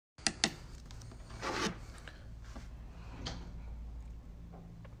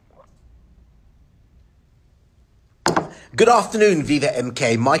Good afternoon,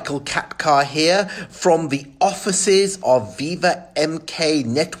 VivaMK. Michael Khatkar here from the offices of VivaMK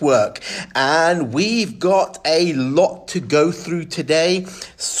Network. And we've got a lot to go through today.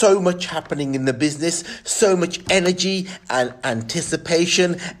 So much happening in the business, so much energy and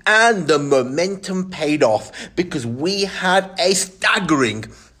anticipation, and the momentum paid off because we had a staggering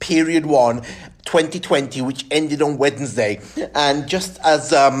period 1, 2020, which ended on Wednesday. And just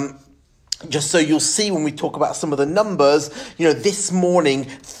so you'll see when we talk about some of the numbers, this morning,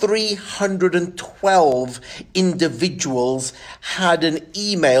 312 individuals had an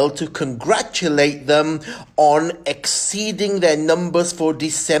email to congratulate them on exceeding their numbers for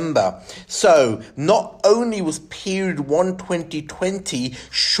December. So not only was period 1 2020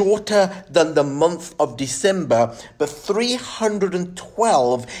 shorter than the month of December, but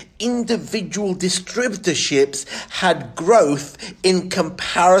 312 individual distributorships had growth in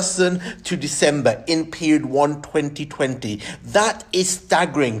comparison to December in period 1 2020. That is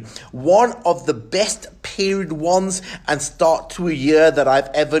staggering. One of the best period ones and start to a year that I've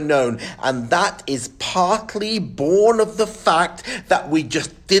ever known. And that is partly born of the fact that we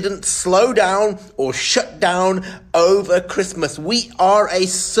just didn't slow down or shut down over Christmas. We are a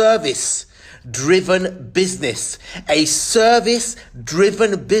service-driven business. A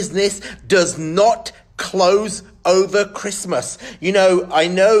service-driven business does not close over Christmas. I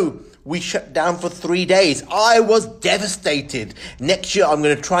know we shut down for 3 days. I was devastated. Next year, I'm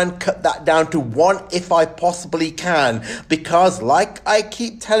going to try and cut that down to 1 if I possibly can. Because like I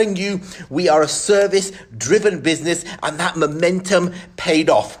keep telling you, we are a service-driven business and that momentum paid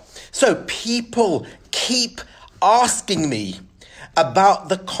off. So people keep asking me about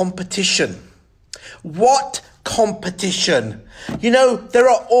the competition. What competition? There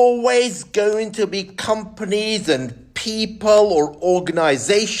are always going to be companies and people or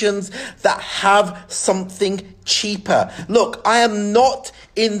organizations that have something cheaper. Look, I am not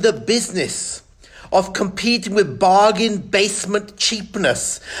in the business of competing with bargain basement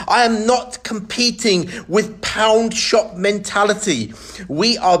cheapness. I am not competing with pound shop mentality.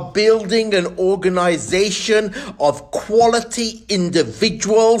 We are building an organization of quality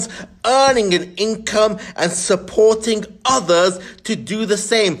individuals earning an income and supporting others to do the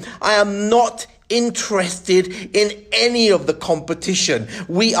same. I am not interested in any of the competition.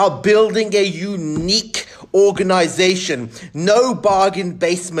 We are building a unique organization. No bargain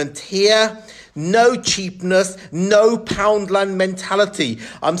basement here. No cheapness, no poundland mentality.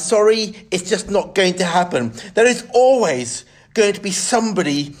 I'm sorry, it's just not going to happen. There is always going to be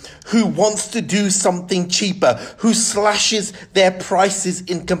somebody who wants to do something cheaper, who slashes their prices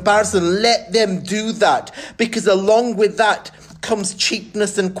in comparison. Let them do that, because along with that comes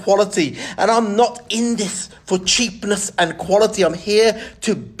cheapness and quality. And I'm not in this for cheapness and quality. I'm here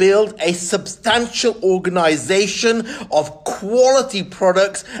to build a substantial organization of quality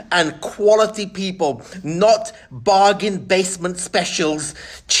products and quality people, not bargain basement specials,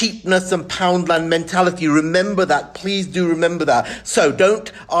 cheapness and poundland mentality. Remember that. Please do remember that. So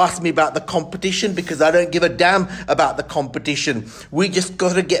don't ask me about the competition, because I don't give a damn about the competition. We just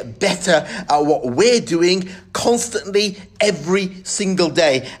got to get better at what we're doing constantly every single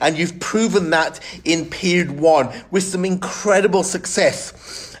day. And you've proven that in period 1 with some incredible success.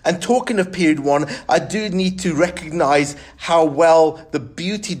 And talking of period 1, I do need to recognize how well the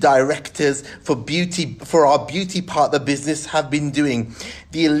beauty directors for our beauty part of the business have been doing.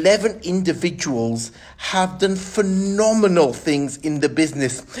 The 11 individuals have done phenomenal things in the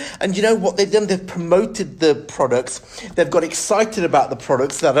business. And you know what they've done? They've promoted the products. They've got excited about the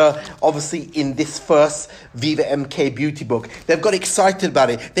products that are obviously in this first VivaMK beauty book. They've got excited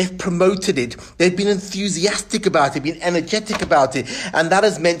about it. They've promoted it. They've been enthusiastic about it, been energetic about it. And that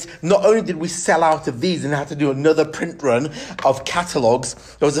has meant not only did we sell out of these and had to do another print run of catalogues,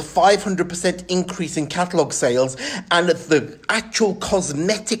 there was a 500% increase in catalogue sales, and the actual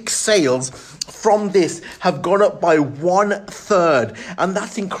cosmetic sales from this have gone up by 1/3, and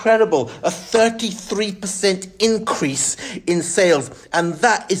that's incredible. A 33% increase in sales, and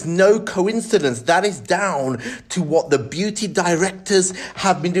that is no coincidence. That is down to what the beauty directors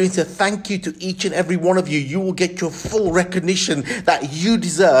have been doing. So thank you to each and every one of you. You will get your full recognition that you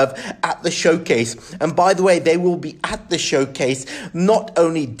deserve at the showcase. And by the way, they will be at the showcase not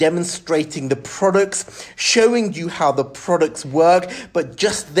only demonstrating the products, showing you how the products work, but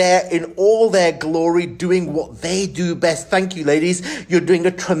just there in all their glory, doing what they do best. Thank you, ladies. You're doing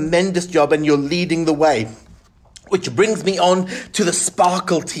a tremendous job and you're leading the way. Which brings me on to the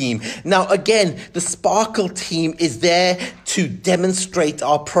Sparkle team. Now, again, the Sparkle team is there to demonstrate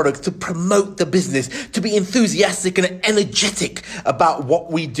our products, to promote the business, to be enthusiastic and energetic about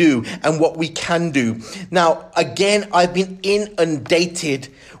what we do and what we can do. Now, again, I've been inundated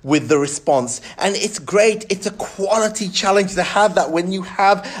with the response, and it's great. It's a quality challenge to have that. When you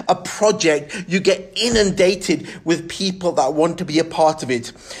have a project, you get inundated with people that want to be a part of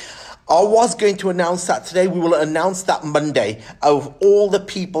it. I was going to announce that today. We will announce that Monday of all the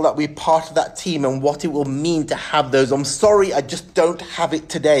people that we're part of that team and what it will mean to have those. I'm sorry, I just don't have it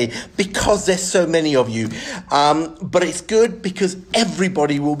today because there's so many of you. But it's good because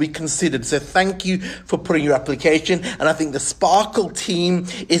everybody will be considered. So thank you for putting your application. And I think the Sparkle team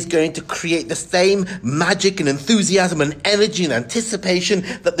is going to create the same magic and enthusiasm and energy and anticipation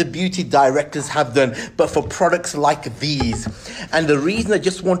that the beauty directors have done, but for products like these. And the reason I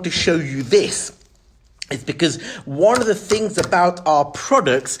just want to show you this is because one of the things about our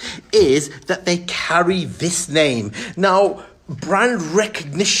products is that they carry this name. Now, brand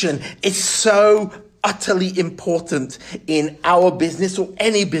recognition is so utterly important in our business or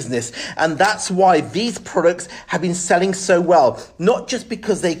any business, and that's why these products have been selling so well. Not just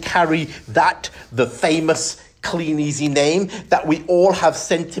because they carry the famous Clean Easy name that we all have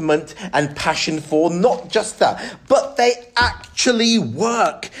sentiment and passion for, not just that, but they actually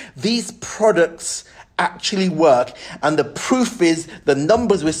work. These products actually work, and the proof is the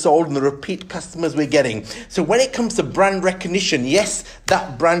numbers we sold and the repeat customers we're getting. So when it comes to brand recognition, yes,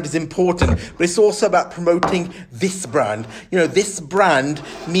 that brand is important, but it's also about promoting this brand. You know, this brand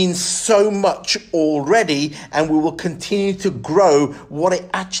means so much already, and we will continue to grow what it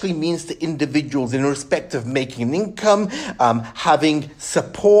actually means to individuals in respect of making an income, having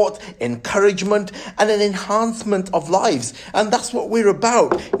support, encouragement, and an enhancement of lives. And that's what we're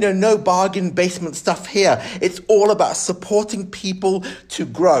about. You know, no bargain basement stuff here. It's all about supporting people to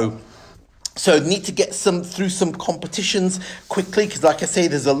grow. So need to get through some competitions quickly because, like I say,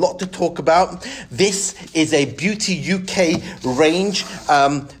 there's a lot to talk about. This is a Beauty UK range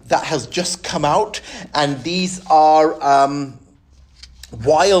that has just come out, and these are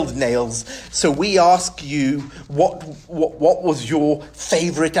wild nails. So we ask you what was your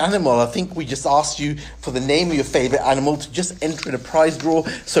favorite animal. I think we just asked you for the name of your favorite animal to just enter in a prize draw.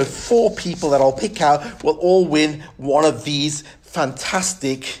 So 4 people that I'll pick out will all win one of these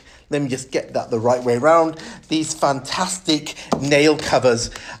fantastic, let me just get that the right way around, these fantastic nail covers,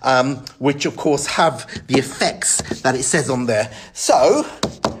 which of course have the effects that it says on there. So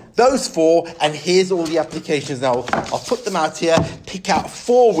those 4, and here's all the applications now. I'll put them out here, pick out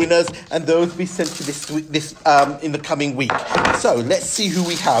 4 winners, and those will be sent to this in the coming week. So let's see who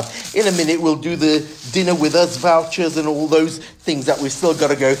we have. In a minute, we'll do the dinner with us vouchers and all those things that we've still got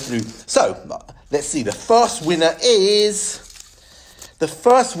to go through. So let's see. The first winner is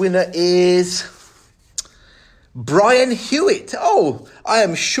Brian Hewitt. Oh, I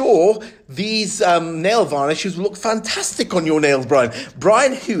am sure these nail varnishes will look fantastic on your nails, Brian.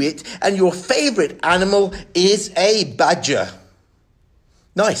 Brian Hewitt, and your favorite animal is a badger.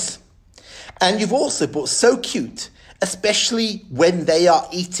 Nice. And you've also put so cute, especially when they are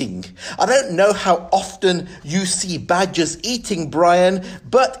eating. I don't know how often you see badgers eating, Brian,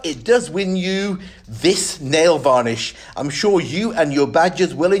 but it does win you this nail varnish. I'm sure you and your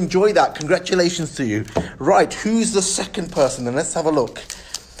badgers will enjoy that. Congratulations to you. Right, who's the second person? And let's have a look.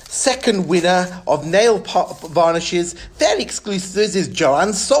 Second winner of nail varnishes, fairly exclusive, is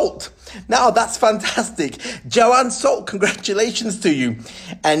Joanne Salt. Now, that's fantastic. Joanne Salt, congratulations to you.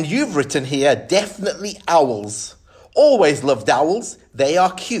 And you've written here, definitely owls. Always loved owls. They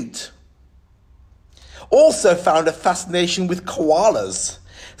are cute. Also found a fascination with koalas,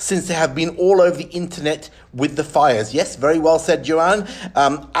 since they have been all over the internet with the fires. Yes, very well said, Joanne.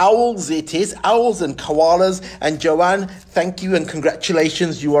 Owls it is, owls and koalas. And Joanne, thank you and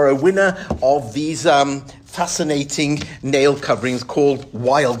congratulations. You are a winner of these fascinating nail coverings called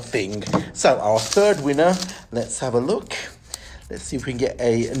Wild Thing. So our third winner, let's have a look. Let's see if we can get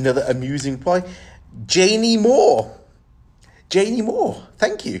another amusing reply. Janie Moore. Janie Moore,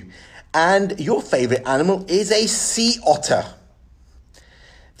 thank you. And your favorite animal is a sea otter.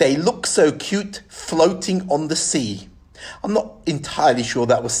 They look so cute floating on the sea. I'm not entirely sure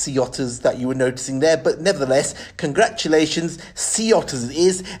that was sea otters that you were noticing there, but nevertheless, congratulations, sea otters it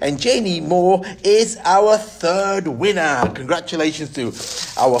is, and Janie Moore is our third winner. Congratulations to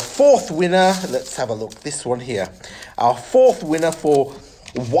our fourth winner. Let's have a look, this one here. Our fourth winner for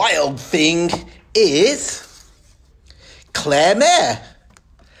Wild Thing is Claire Mayer.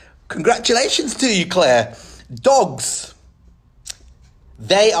 Congratulations to you, Claire. Dogs.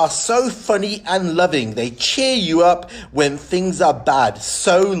 They are so funny and loving. They cheer you up when things are bad.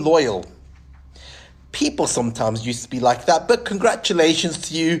 So loyal. People sometimes used to be like that, but congratulations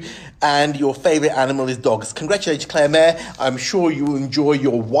to you, and your favorite animal is dogs. Congratulations, Claire Mayer. I'm sure you will enjoy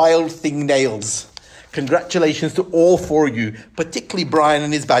your wild thing nails. Congratulations to all four of you, particularly Brian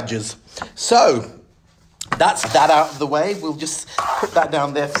and his badgers. So, that's that out of the way. We'll just put that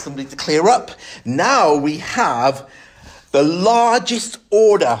down there for somebody to clear up. Now we have the largest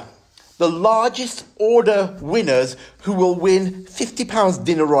order winners who will win £50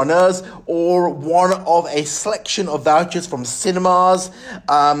 dinner on us, or one of a selection of vouchers from cinemas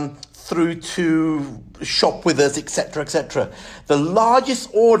through to shop with us, etc., etc. The largest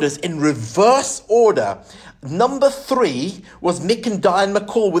orders in reverse order. Number 3 was Mick and Diane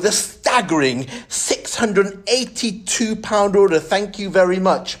McCall with a staggering £682 order. Thank you very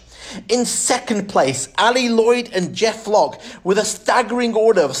much. In second place, Ali Lloyd and Jeff Locke with a staggering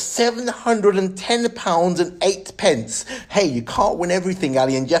order of £710 and 8 pence. Hey, you can't win everything,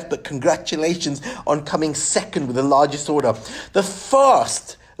 Ali and Jeff, but congratulations on coming second with the largest order. The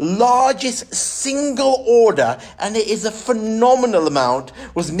first largest single order, and it is a phenomenal amount,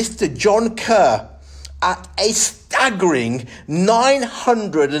 was Mr. John Kerr at a staggering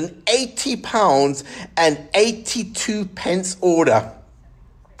 £980 and 82 pence order.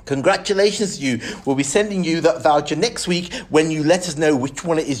 Congratulations to you. We'll be sending you that voucher next week when you let us know which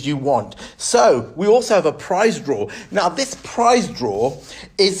one it is you want. So, we also have a prize draw. Now, this prize draw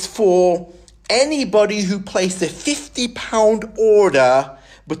is for anybody who placed a £50 order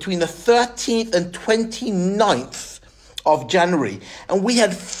between the 13th and 29th of January. And we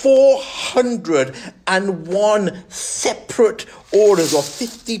had 401 separate orders of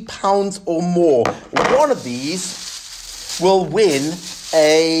 £50 or more. One of these will win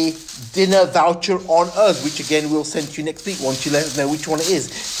a dinner voucher on us, which again we'll send to you next week once you let us know which one it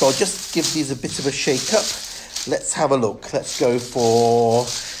is. So I'll just give these a bit of a shake up. Let's have a look. Let's go for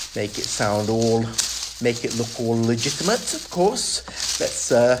make it look all legitimate, of course.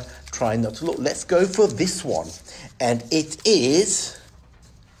 Let's try not to look. Let's go for this one, and it is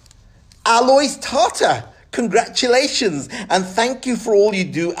Alois Tartar. Congratulations, and thank you for all you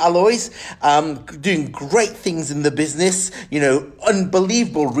do, Alois. Doing great things in the business,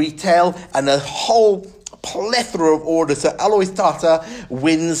 unbelievable retail and a whole plethora of orders. So Alois Tartar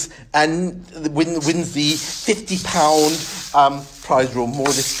wins the £50 prize draw. More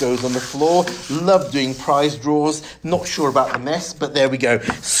of this goes on the floor. Love doing prize draws. Not sure about the mess, but there we go.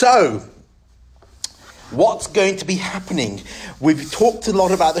 So, what's going to be happening? We've talked a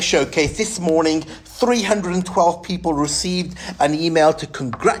lot about the showcase. This morning, 312 people received an email to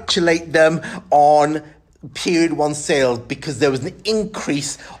congratulate them on Period 1 sales because there was an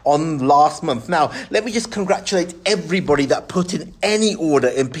increase on last month. Now, let me just congratulate everybody that put in any order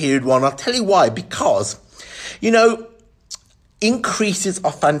in Period 1. I'll tell you why. Because, increases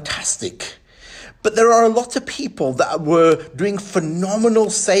are fantastic. But there are a lot of people that were doing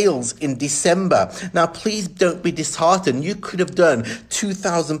phenomenal sales in December. Now, please don't be disheartened. You could have done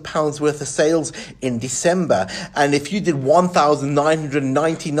 £2,000 worth of sales in December. And if you did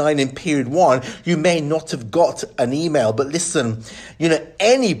 1,999 in Period 1, you may not have got an email. But listen,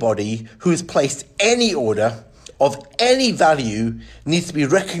 anybody who's placed any order of any value needs to be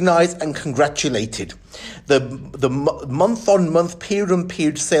recognized and congratulated. The month-on-month,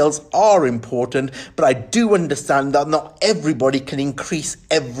 period-on-period sales are important, but I do understand that not everybody can increase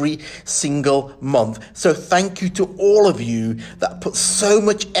every single month. So thank you to all of you that put so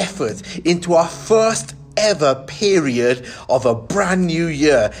much effort into our first ever period of a brand new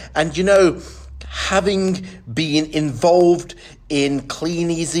year. And having been involved in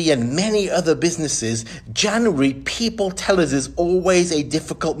Clean Easy and many other businesses, January, people tell us, is always a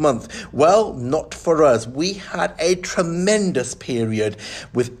difficult month. Well, not for us. We had a tremendous period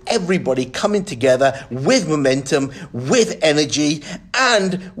with everybody coming together with momentum, with energy,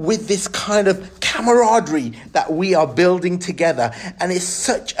 and with this kind of camaraderie that we are building together. And it's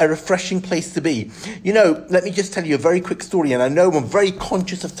such a refreshing place to be. Let me just tell you a very quick story, and I know I'm very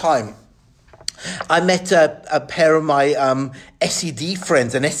conscious of time. I met a pair of my SED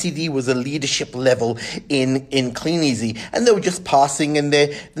friends, and SED was a leadership level in Clean Easy, and they were just passing, and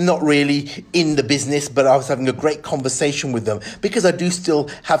they're not really in the business, but I was having a great conversation with them, because I do still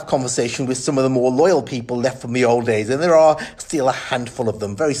have conversation with some of the more loyal people left from the old days, and there are still a handful of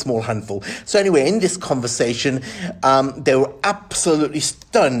them, very small handful. So anyway, in this conversation, they were absolutely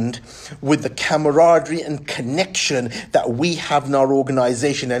stunned with the camaraderie and connection that we have in our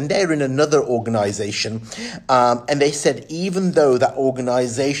organization, and they're in another organization, and they said even even though that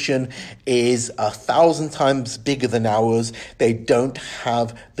organization is 1,000 times bigger than ours, they don't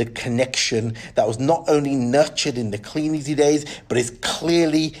have the connection that was not only nurtured in the clean easy days, but is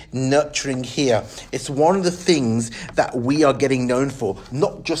clearly nurturing here. It's one of the things that we are getting known for,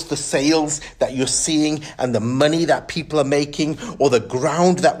 not just the sales that you're seeing and the money that people are making, or the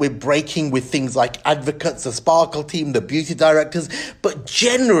ground that we're breaking with things like advocates, the Sparkle team, the beauty directors, but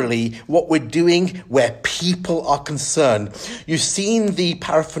generally what we're doing where people are concerned. You've seen the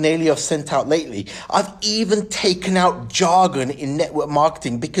paraphernalia I've sent out lately. I've even taken out jargon in network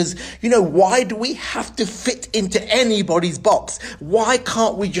marketing because, why do we have to fit into anybody's box? Why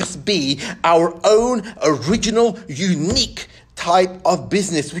can't we just be our own original, unique type of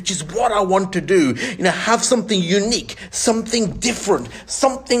business, which is what I want to do. Have something unique, something different,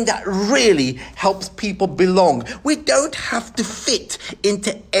 something that really helps people belong. We don't have to fit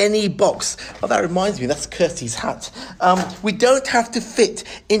into any box. Oh, that reminds me, that's Kirsty's hat. We don't have to fit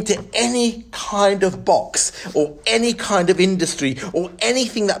into any kind of box or any kind of industry or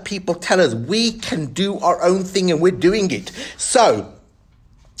anything that people tell us. We can do our own thing, and we're doing it. So,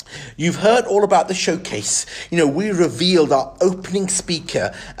 you've heard all about the showcase. We revealed our opening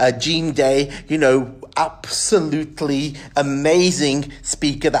speaker, Jean Day, absolutely amazing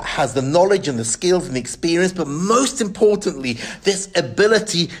speaker that has the knowledge and the skills and the experience, but most importantly, this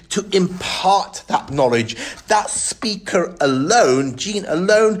ability to impart that knowledge. That speaker alone, Jean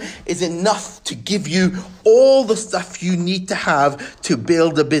alone, is enough to give you all the stuff you need to have to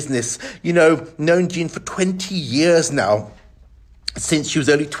build a business. Known Jean for 20 years now, since she was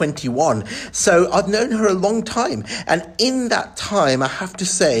only 21. So I've known her a long time. And in that time, I have to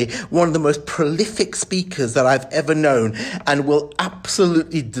say, one of the most prolific speakers that I've ever known, and will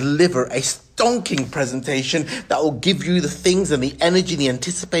absolutely deliver a stonking presentation that will give you the things and the energy and the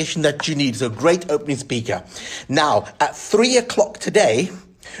anticipation that you need. So great opening speaker. Now, at 3:00 today,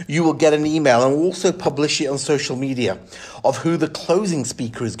 you will get an email, and we'll also publish it on social media, of who the closing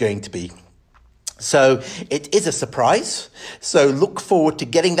speaker is going to be. So it is a surprise. So look forward to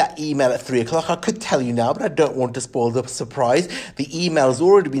getting that email at 3:00. I could tell you now, but I don't want to spoil the surprise. The email has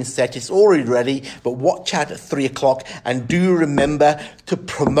already been set. It's already ready, but watch out at 3:00, and do remember to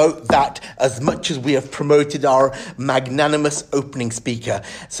promote that as much as we have promoted our magnanimous opening speaker.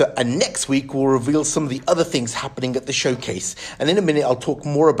 And next week we'll reveal some of the other things happening at the showcase. And in a minute, I'll talk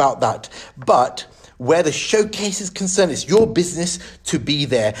more about that. But where the showcase is concerned, it's your business to be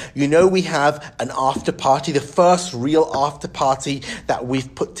there. We have an after party, the first real after party that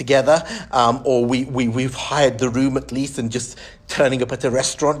we've put together, or we've hired the room at least, and just turning up at a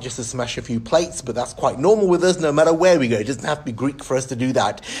restaurant just to smash a few plates, but that's quite normal with us no matter where we go. It doesn't have to be Greek for us to do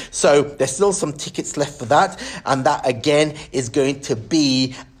that. So there's still some tickets left for that, and that again is going to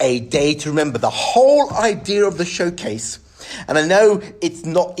be a day to remember. The whole idea of the showcase, and I know it's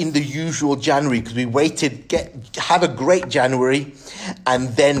not in the usual January, because we waited, have a great January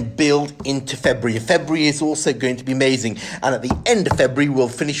and then build into February. February is also going to be amazing. And at the end of February, we'll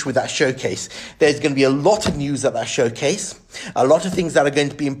finish with that showcase. There's going to be a lot of news at that showcase, a lot of things that are going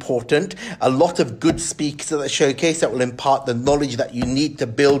to be important, a lot of good speakers at the showcase that will impart the knowledge that you need to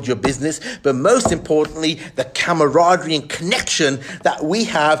build your business. But most importantly, the camaraderie and connection that we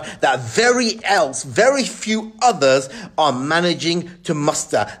have that very few others are managing to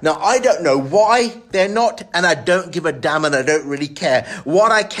muster. Now, I don't know why they're not, and I don't give a damn, and I don't really care.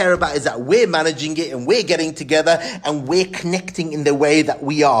 What I care about is that we're managing it, and we're getting together, and we're connecting in the way that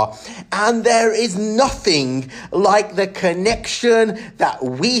we are. And there is nothing like the connection that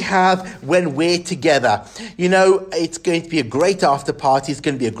we have when we're together. It's going to be a great after party. It's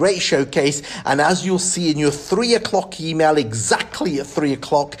going to be a great showcase. And as you'll see in your 3:00 email, exactly at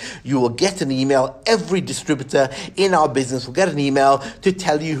 3:00, you will get an email. Every distributor in our business will get an email to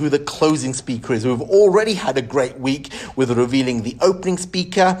tell you who the closing speaker is. We've already had a great week with revealing the opening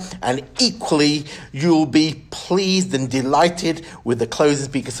speaker, and equally you'll be pleased and delighted with the closing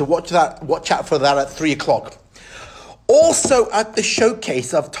speaker. So watch out for that at 3:00. Also at the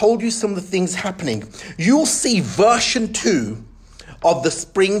showcase, I've told you some of the things happening. You'll see version 2 of the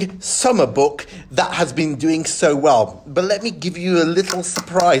spring summer book that has been doing so well. But let me give you a little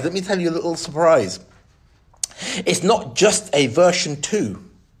surprise. Let me tell you a little surprise. It's not just a version 2.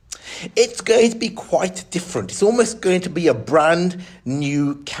 It's going to be quite different. It's almost going to be a brand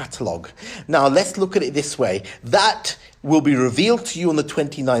new catalogue. Now, let's look at it this way. That will be revealed to you on the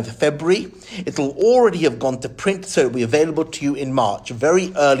 29th of February. It'll already have gone to print, so it'll be available to you in March,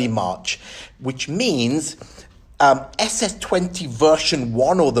 very early March, which means SS20 version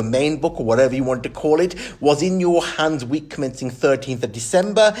 1, or the main book, or whatever you want to call it, was in your hands week commencing 13th of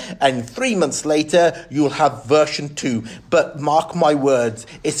December, and 3 months later you'll have version 2. But mark my words,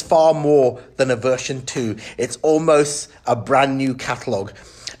 it's far more than a version 2. It's almost a brand new catalogue.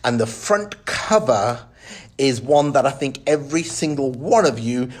 And the front cover is one that I think every single one of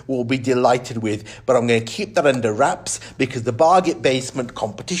you will be delighted with. But I'm going to keep that under wraps because the Bargate Basement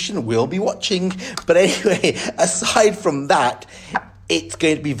competition will be watching. But anyway, aside from that, it's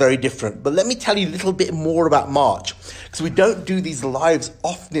going to be very different. But let me tell you a little bit more about March, because we don't do these lives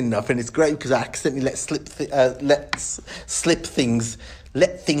often enough, and it's great because I accidentally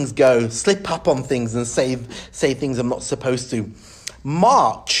let things go, slip up on things and say things I'm not supposed to.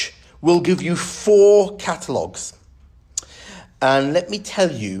 March will give you 4 catalogues. And let me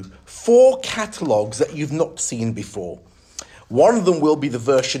tell you, 4 catalogues that you've not seen before. One of them will be the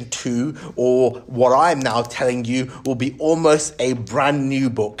version 2, or what I'm now telling you will be almost a brand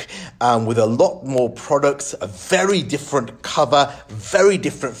new book with a lot more products, a very different cover, very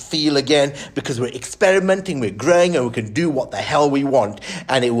different feel again, because we're experimenting, we're growing, and we can do what the hell we want,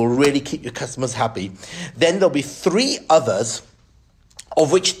 and it will really keep your customers happy. Then there'll be 3 others, of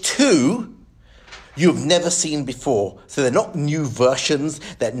which 2 you've never seen before. So they're not new versions.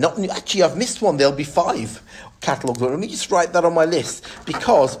 They're not new. Actually, I've missed one. There'll be 5 catalogues. Let me just write that on my list,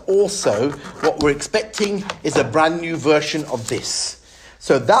 because also what we're expecting is a brand new version of this.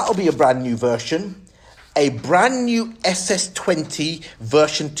 So that'll be a brand new version. A brand new SS20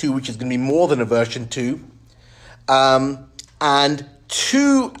 version 2, which is going to be more than a version 2. And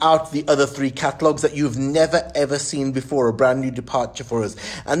 2 out of the other 3 catalogues that you've never ever seen before, a brand new departure for us.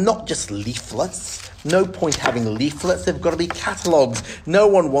 And not just leaflets. No point having leaflets, they've got to be catalogues. No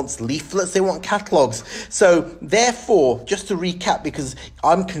one wants leaflets, they want catalogues. So therefore, just to recap, because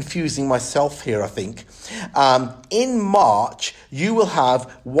I'm confusing myself here, I think. In March, you will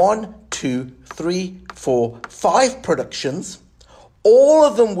have 1, 2, 3, 4, 5 productions. All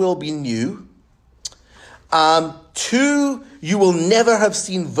of them will be new. 2 you will never have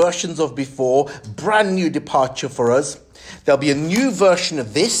seen versions of before, brand new departure for us. There'll be a new version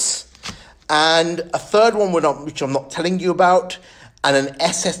of this, and a third one which I'm not telling you about, and an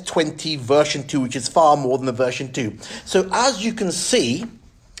SS20 version 2, which is far more than the version 2. So as you can see,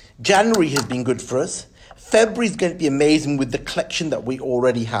 January has been good for us. February is going to be amazing with the collection that we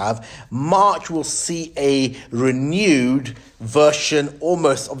already have. March will see a renewed version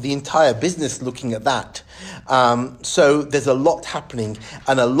almost of the entire business, looking at that. So there's a lot happening,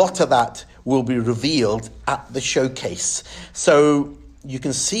 and a lot of that will be revealed at the showcase. So you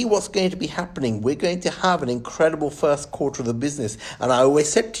can see what's going to be happening. We're going to have an incredible first quarter of the business. And I always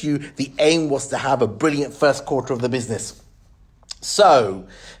said to you, the aim was to have a brilliant first quarter of the business. So,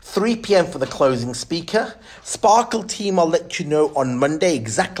 3 p.m. for the closing speaker. Sparkle team, I'll let you know on Monday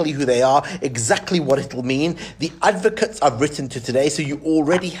exactly who they are, exactly what it'll mean. The advocates I've written to today, so you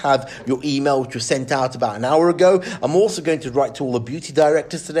already have your email, which was sent out about an hour ago. I'm also going to write to all the beauty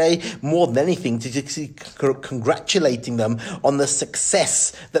directors today, more than anything, to just congratulating them on the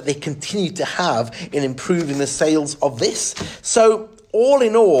success that they continue to have in improving the sales of this. So, all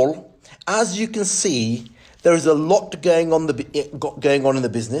in all, as you can see, there is a lot going on in the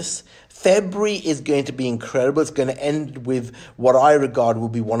business. February is going to be incredible. It's going to end with what I regard will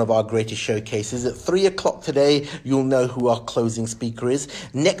be one of our greatest showcases. At 3 o'clock today, you'll know who our closing speaker is.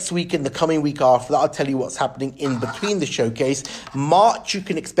 Next week and the coming week after that, I'll tell you what's happening in between the showcase. March, you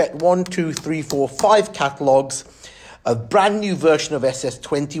can expect 1, 2, 3, 4, 5 catalogues. A brand new version of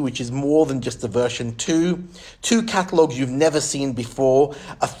SS20, which is more than just a version 2. 2 catalogues you've never seen before.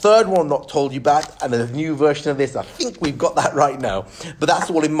 A third one not told you about, and a new version of this. I think we've got that right now. But that's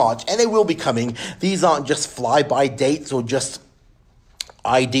all in March, and they will be coming. These aren't just fly-by dates or just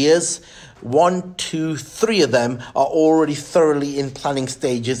ideas. 1, 2, 3 of them are already thoroughly in planning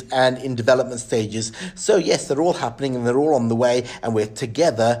stages and in development stages. So yes, they're all happening and they're all on the way, and we're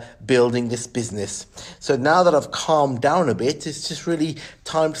together building this business. So now that I've calmed down a bit, it's just really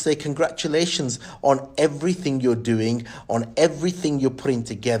time to say congratulations on everything you're doing, on everything you're putting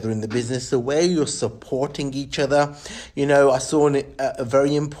together in the business, the way you're supporting each other. You know, I saw a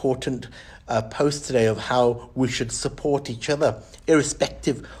very important post today of how we should support each other,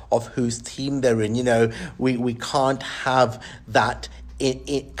 irrespective of whose team they're in. You know, we can't have that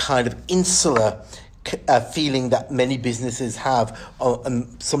kind of insular feeling that many businesses have,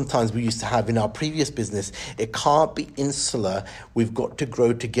 and sometimes we used to have in our previous business. It can't be insular. We've got to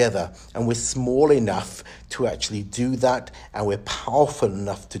grow together, and we're small enough to actually do that, and we're powerful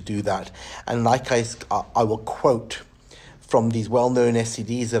enough to do that. And like I will quote from these well-known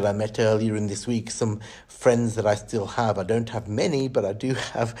SCDs that I met earlier in this week, some friends that I still have. I don't have many, but I do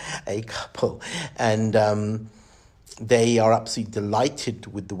have a couple. And they are absolutely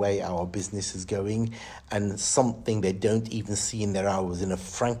delighted with the way our business is going, and something they don't even see in their hours. In a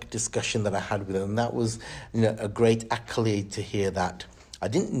frank discussion that I had with them, and that was, a great accolade to hear that. I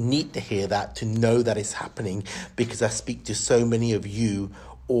didn't need to hear that to know that it's happening, because I speak to so many of you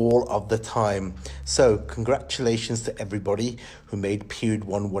all of the time. So congratulations to everybody who made period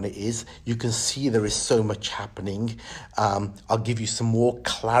 1 what it is. You can see there is so much happening. I'll give you some more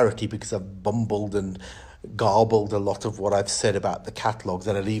clarity, because I've bumbled and garbled a lot of what I've said about the catalogues,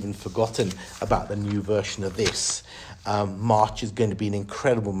 and I'd even forgotten about the new version of this. March is going to be an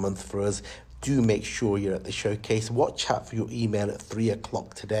incredible month for us. Do make sure you're at the showcase. Watch out for your email at 3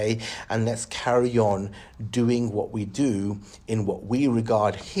 o'clock today, and let's carry on doing what we do in what we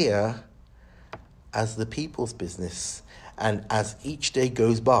regard here as the people's business. And as each day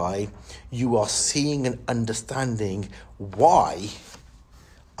goes by, you are seeing and understanding why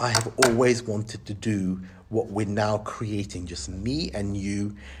I have always wanted to do what we're now creating, just me and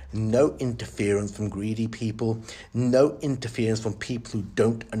you, no interference from greedy people, no interference from people who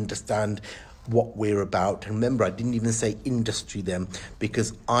don't understand what we're about. And remember, I didn't even say industry then,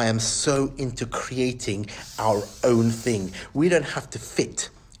 because I am so into creating our own thing. We don't have to fit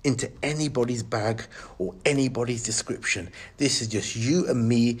into anybody's bag or anybody's description. This is just you and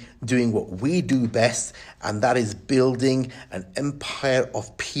me doing what we do best, and that is building an empire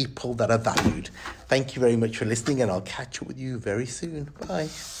of people that are valued. Thank you very much for listening, and I'll catch up with you very soon. Bye.